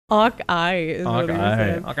Okay is what he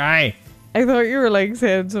said. Okay. I thought you were like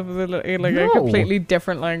saying something in like a completely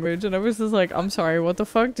different language, and I was just like, I'm sorry, what the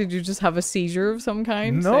fuck? Did you just have a seizure of some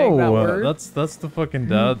kind? Saying that word? That's the fucking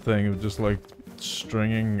dad thing of just like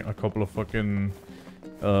stringing a couple of fucking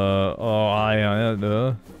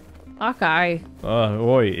Okay.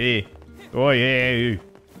 Oi, eh. Oi, eh.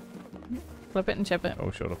 Flip it and chip it.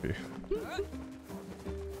 Oh, shut up, you.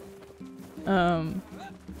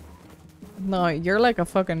 No, you're like a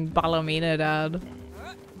fucking Ballymena Dad.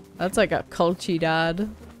 That's like a culty dad.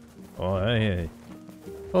 Oh, hey.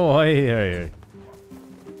 Oh, hey.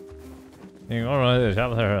 You gonna run this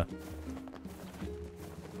up there?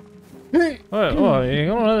 Oh, you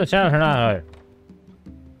gonna run this up or not?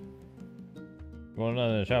 You gonna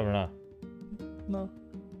run this up or not? No.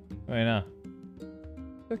 Why not?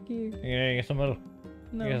 Fuck you. You gonna get some milk?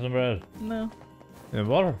 No. You get some bread? No. You get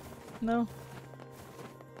butter? No.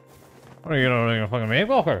 What are you gonna fucking make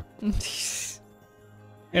butter?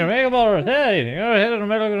 You're gonna make a butter, hey! You're gonna hit it in the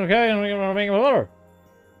middle of the okay and we're gonna make a butter.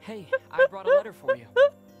 Hey, I brought a letter for you.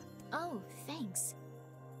 Oh, thanks.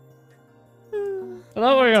 So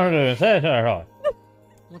that's what you're gonna do, say it to her.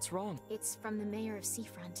 What's wrong? It's from the mayor of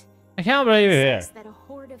Seafront. I can't believe It it here. says that a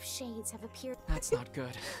horde of shades have appeared. That's not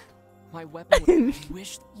good. My weapon was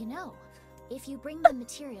wished. You know, if you bring the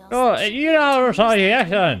materials. Oh, you never saw the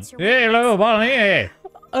accent. Yeah, look about me.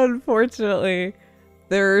 Unfortunately,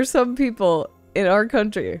 there are some people in our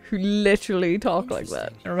country who literally talk like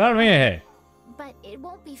that. About me. But it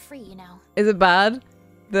won't be free, you know. Is it bad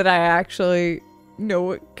that I actually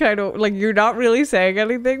know it kind of like you're not really saying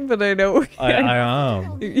anything, but I know. I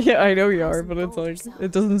am. Yeah, I know you are, but it's like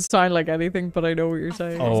it doesn't sound like anything, but I know what you're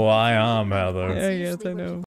saying. Oh, I am, Heather. Yeah, yes, I know.